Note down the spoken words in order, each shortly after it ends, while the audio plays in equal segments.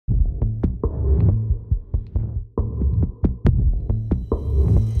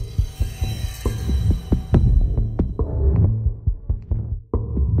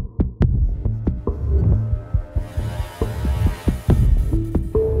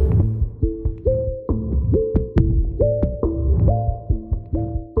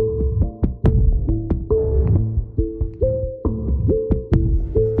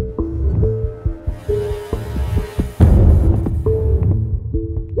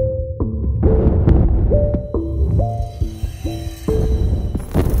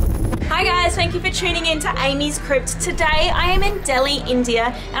thank you for tuning in to AmysCrypt. Today I am in Delhi, India,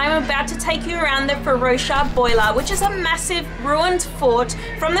 and I'm about to take you around the Feroz Shah Boiler, which is a massive ruined fort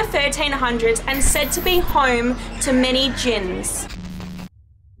from the 1300s and said to be home to many Djinns.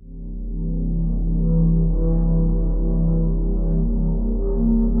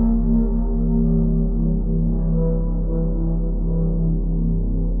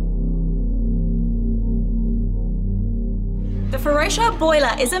 The Feroz Shah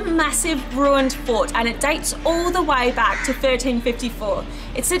Boiler is a massive ruined fort and it dates all the way back to 1354.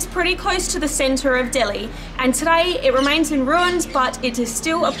 It sits pretty close to the centre of Delhi and today it remains in ruins, but it is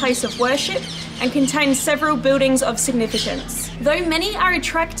still a place of worship and contains several buildings of significance. Though many are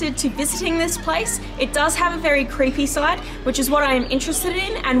attracted to visiting this place, it does have a very creepy side, which is what I am interested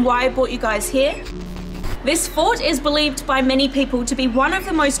in and why I brought you guys here. This fort is believed by many people to be one of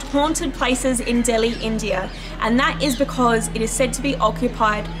the most haunted places in Delhi, India, and that is because it is said to be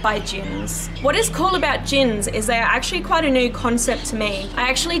occupied by Djinns. What is cool about Djinns is they are actually quite a new concept to me. I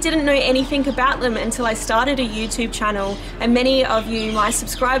actually didn't know anything about them until I started a YouTube channel, and many of you, my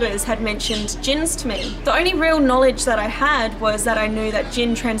subscribers, had mentioned Djinns to me. The only real knowledge that I had was that I knew that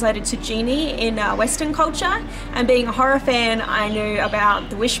Djinn translated to genie in Western culture, and being a horror fan, I knew about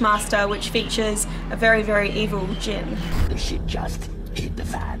the Wishmaster, which features a very evil Djinn. The shit just hit the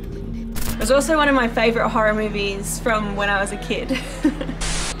fan. It was also one of my favourite horror movies from when I was a kid.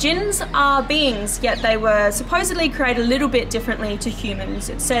 Djinns are beings, yet they were supposedly created a little bit differently to humans.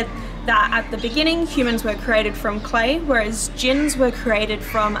 It said that at the beginning humans were created from clay, whereas Djinns were created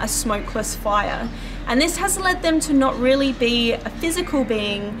from a smokeless fire. And this has led them to not really be a physical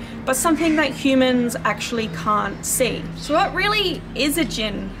being, but something that humans actually can't see. So what really is a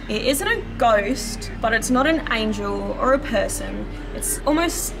Djinn? It isn't a ghost, but it's not an angel or a person. It's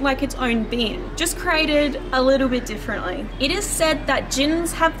almost like its own being, just created a little bit differently. It is said that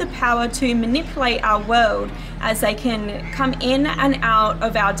Djinns have the power to manipulate our world, as they can come in and out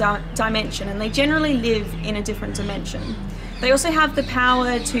of our dimension, and they generally live in a different dimension. They also have the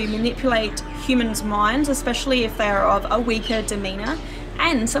power to manipulate humans' minds, especially if they are of a weaker demeanour,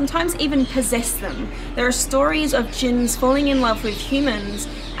 and sometimes even possess them. There are stories of Djinns falling in love with humans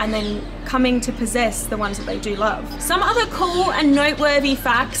and then coming to possess the ones that they do love. Some other cool and noteworthy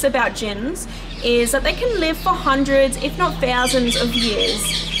facts about Djinns is that they can live for hundreds, if not thousands of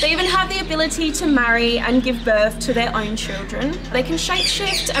years. They even have the ability to marry and give birth to their own children. They can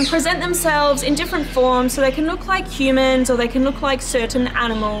shapeshift and present themselves in different forms, so they can look like humans or they can look like certain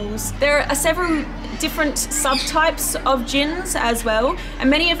animals. There are several different subtypes of Djinns as well, and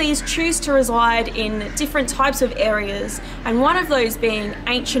many of these choose to reside in different types of areas, and one of those being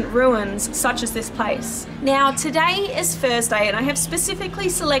ancient ruins such as this place. Now today is Thursday and I have specifically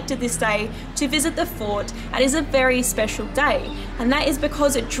selected this day to visit the fort, and it is a very special day, and that is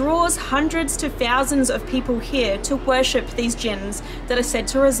because it draws hundreds to thousands of people here to worship these Djinns that are said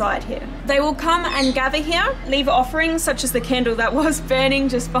to reside here. They will come and gather here, leave offerings such as the candle that was burning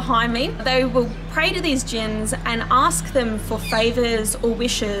just behind me. They will pray to these Djinns and ask them for favours or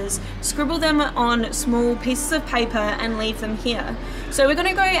wishes, scribble them on small pieces of paper and leave them here. So we're going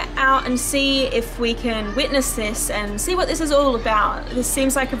to go out and see if we can witness this and see what this is all about. This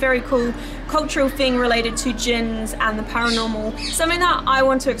seems like a very cool cultural thing related to Djinns and the paranormal, something that I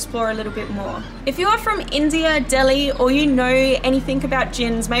want to explore a little bit more. If you are from India, Delhi, or you know anything about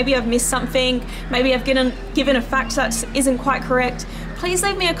Djinns, maybe I've missed something, maybe I've given a fact that isn't quite correct, please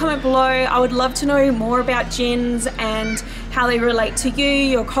leave me a comment below. I would love to know more about Djinns and how they relate to you,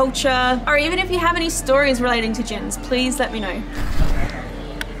 your culture, or even if you have any stories relating to Djinns, please let me know.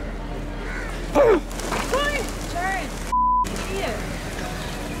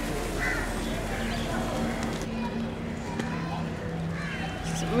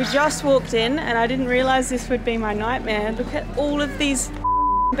 We just walked in and I didn't realise this would be my nightmare. Look at all of these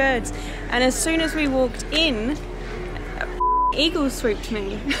birds. And as soon as we walked in, eagle swooped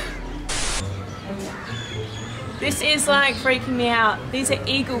me. This is like freaking me out. These are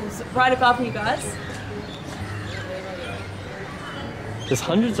eagles right above you guys. There's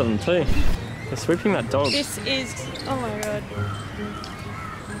hundreds of them too. They're swooping that dog. This is, oh my god.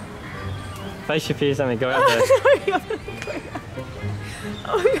 Face your fears and go out there. Oh my god.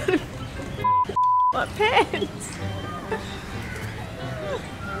 What pants?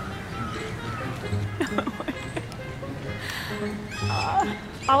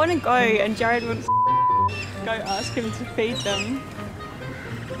 I want to go and Jared wants to go ask him to feed them.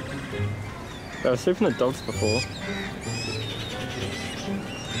 They were swooping the dogs before.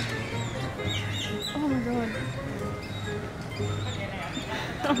 Oh my god.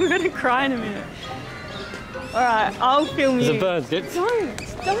 I'm gonna cry in a minute. Alright, I'll film you. There's a bird, Dip.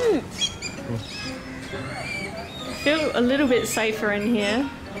 Don't! I feel a little bit safer in here,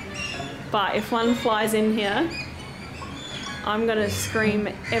 but if one flies in here, I'm gonna scream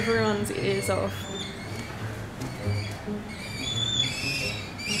everyone's ears off.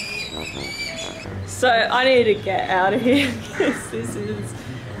 So I need to get out of here because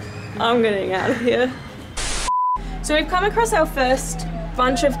I'm getting out of here. So we've come across our first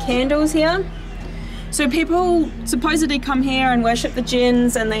bunch of candles here. So people supposedly come here and worship the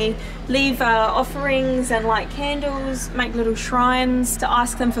Djinns, and they leave offerings and light candles, make little shrines to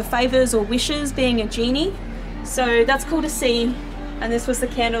ask them for favors or wishes, being a genie. So that's cool to see. And this was the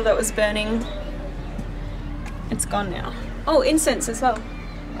candle that was burning. It's gone now. Oh, incense as well.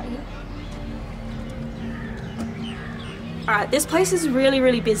 Right here. Alright, this place is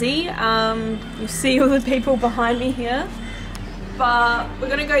really busy. You see all the people behind me here. But we're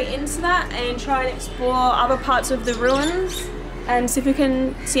going to go into that and try and explore other parts of the ruins and see if we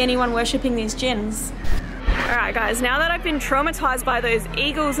can see anyone worshipping these Djinns. Alright guys, now that I've been traumatized by those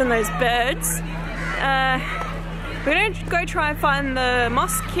eagles and those birds, we're going to go try and find the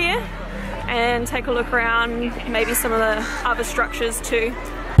mosque here and take a look around, maybe some of the other structures too.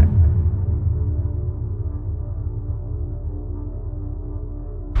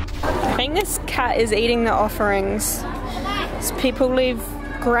 I think this cat is eating the offerings. So people leave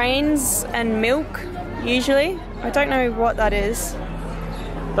grains and milk, usually. I don't know what that is.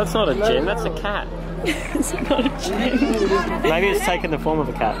 That's not a Djinn, that's a cat. It's not a Djinn. Maybe it's taken the form of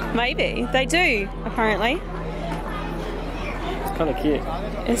a cat. Maybe. They do, apparently. It's kind of cute.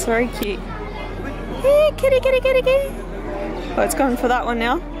 It's very cute. Hey, kitty, kitty, kitty, kitty. Oh, it's gone for that one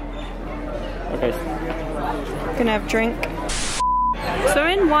now. Okay. Gonna have a drink. So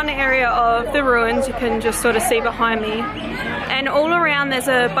in one area of the ruins, you can just sort of see behind me, and all around there's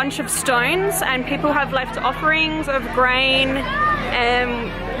a bunch of stones, and people have left offerings of grain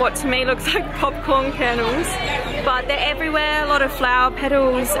and what to me looks like popcorn kernels, but they're everywhere, a lot of flower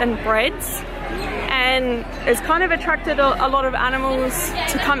petals and breads, and it's kind of attracted a lot of animals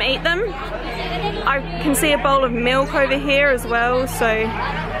to come eat them. I can see a bowl of milk over here as well, so,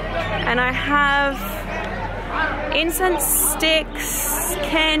 and I have incense sticks,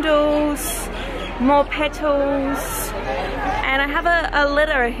 candles, more petals, and I have a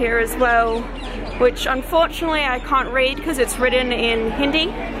letter here as well, which unfortunately I can't read because it's written in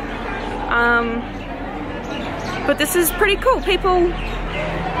Hindi. But this is pretty cool. People,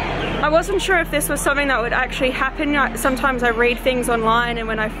 I wasn't sure if this was something that would actually happen. Sometimes I read things online, and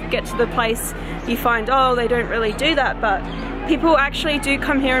when I get to the place you find, oh, they don't really do that, but people actually do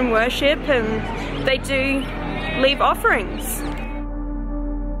come here and worship, and they do leave offerings.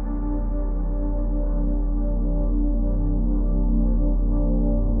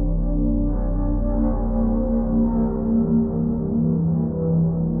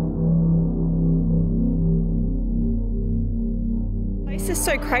 This is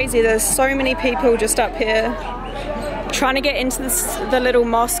so crazy. There's so many people just up here trying to get into the little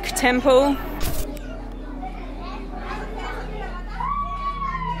mosque temple.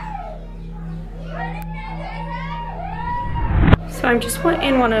 So I'm just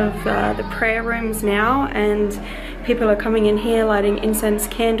in one of the prayer rooms now, and people are coming in here lighting incense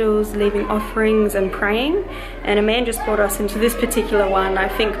candles, leaving offerings and praying, and a man just brought us into this particular one, I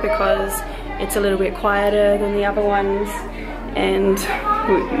think because it's a little bit quieter than the other ones, and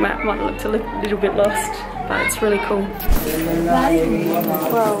we might look a little bit lost, but it's really cool.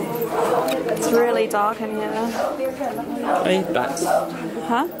 Whoa, it's really dark in here. Hey, bats.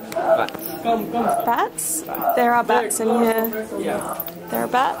 Huh? Bats. Bats? There are bats in here. Yeah. There are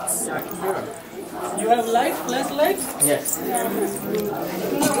bats. You have light, flashlight? Yes.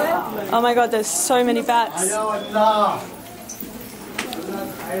 Oh my god, there's so many bats.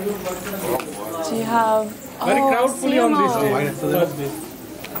 Do you have... Very crowdfully on this day.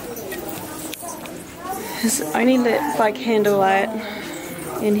 It's only lit by candlelight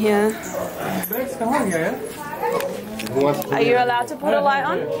in here. Are you allowed to put a light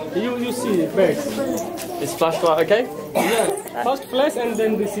on? You see birds. Is flashlight okay? Yeah. First flash and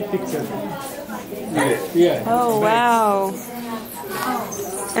then they see picture. Yeah. Oh wow.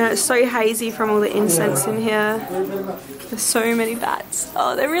 And it's so hazy from all the incense in here. There's so many bats.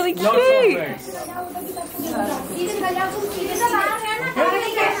 Oh, they're really cute.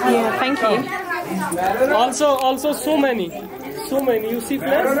 Yeah, thank you. Also so many. You see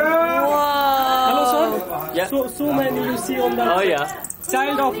flash? Whoa. Hello, sir. Yeah. So many you see on the. Oh yeah.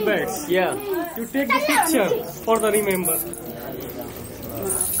 Child of birds. Yeah. You take the picture for the remember.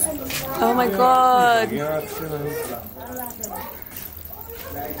 Oh my god.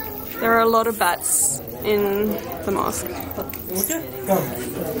 There are a lot of bats in the mosque. Okay. Come.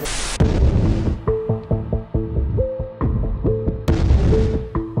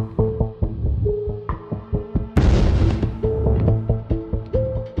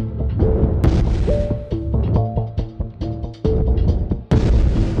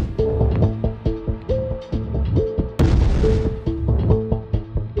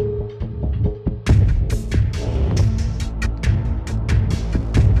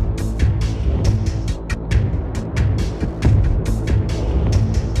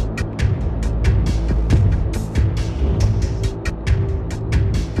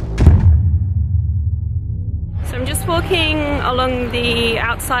 the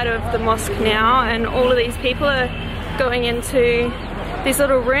outside of the mosque now, and all of these people are going into these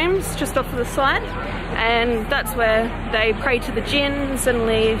little rooms just off to the side, and that's where they pray to the Djinns and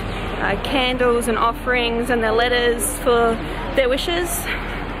leave candles and offerings and their letters for their wishes.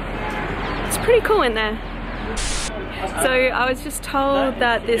 It's pretty cool in there. So I was just told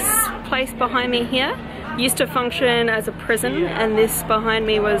that this place behind me here used to function as a prison, and this behind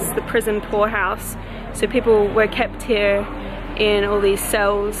me was the prison poorhouse. So people were kept here in all these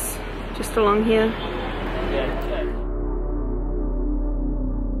cells just along here.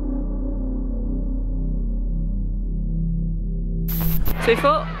 So we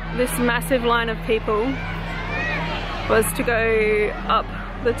thought this massive line of people was to go up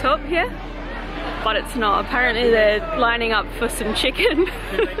the top here, but it's not. Apparently they're lining up for some chicken.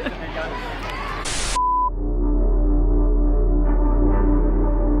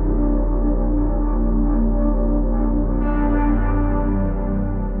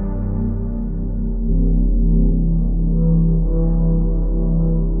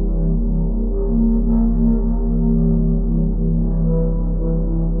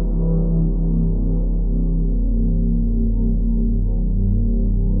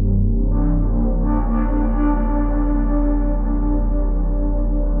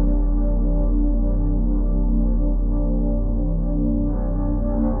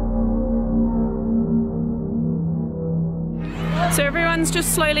 So everyone's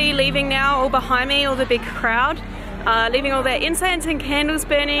just slowly leaving now, all behind me, all the big crowd, leaving all their incense and candles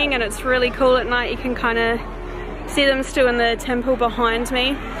burning, and it's really cool at night. You can kind of see them still in the temple behind me.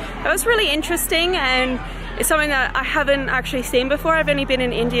 It was really interesting, and it's something that I haven't actually seen before. I've only been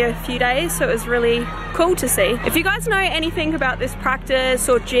in India a few days, so it was really cool to see. If you guys know anything about this practice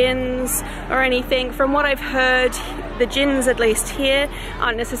or Djinns or anything, from what I've heard, the Djinns, at least here,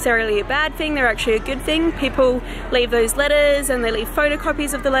 aren't necessarily a bad thing. They're actually a good thing. People leave those letters and they leave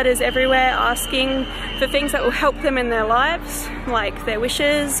photocopies of the letters everywhere, asking for things that will help them in their lives, like their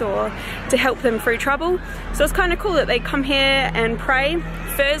wishes or to help them through trouble. So it's kind of cool that they come here and pray.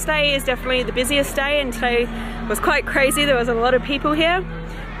 Thursday is definitely the busiest day, and today was quite crazy. There was a lot of people here,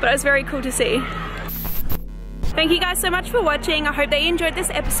 but it was very cool to see. Thank you guys so much for watching. I hope that you enjoyed this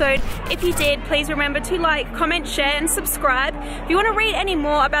episode. If you did, please remember to like, comment, share and subscribe. If you want to read any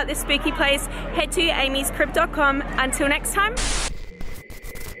more about this spooky place, head to amyscrypt.com. Until next time.